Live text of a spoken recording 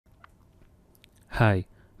Hi,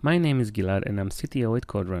 my name is Gilad and I'm CTO at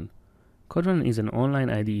CodeRun. CodeRun is an online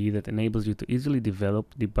IDE that enables you to easily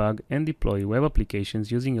develop, debug, and deploy web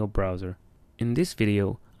applications using your browser. In this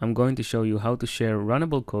video, I'm going to show you how to share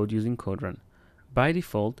runnable code using CodeRun. By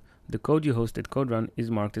default, the code you host at CodeRun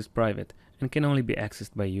is marked as private and can only be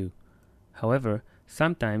accessed by you. However,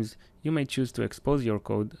 sometimes you may choose to expose your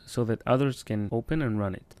code so that others can open and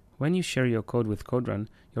run it. When you share your code with CodeRun,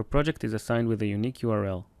 your project is assigned with a unique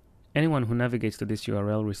URL. Anyone who navigates to this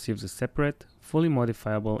URL receives a separate, fully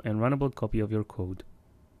modifiable and runnable copy of your code.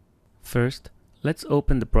 First, let's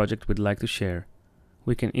open the project we'd like to share.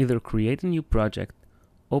 We can either create a new project,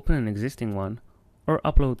 open an existing one, or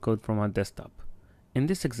upload code from our desktop. In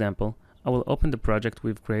this example, I will open the project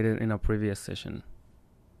we've created in our previous session.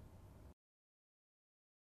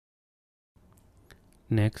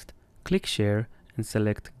 Next, click Share and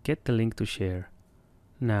select Get the link to share.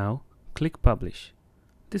 Now, click Publish.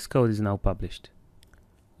 This code is now published.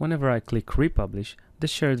 Whenever I click Republish, the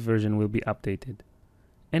shared version will be updated.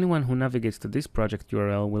 Anyone who navigates to this project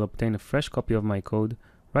URL will obtain a fresh copy of my code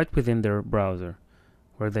right within their browser,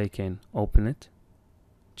 where they can open it,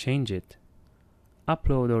 change it,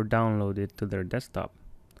 upload or download it to their desktop,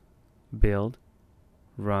 build,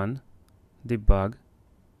 run, debug,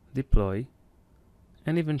 deploy,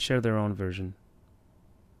 and even share their own version.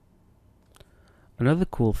 Another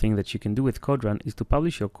cool thing that you can do with CodeRun is to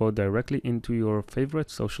publish your code directly into your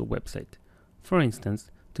favorite social website. For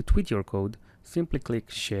instance, to tweet your code, simply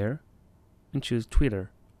click Share and choose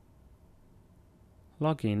Twitter.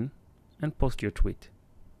 Log in and post your tweet.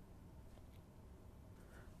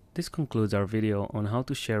 This concludes our video on how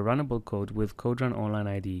to share runnable code with CodeRun Online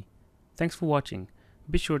IDE. Thanks for watching.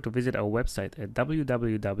 Be sure to visit our website at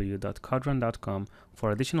www.coderun.com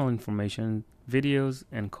for additional information, videos,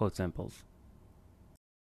 and code samples.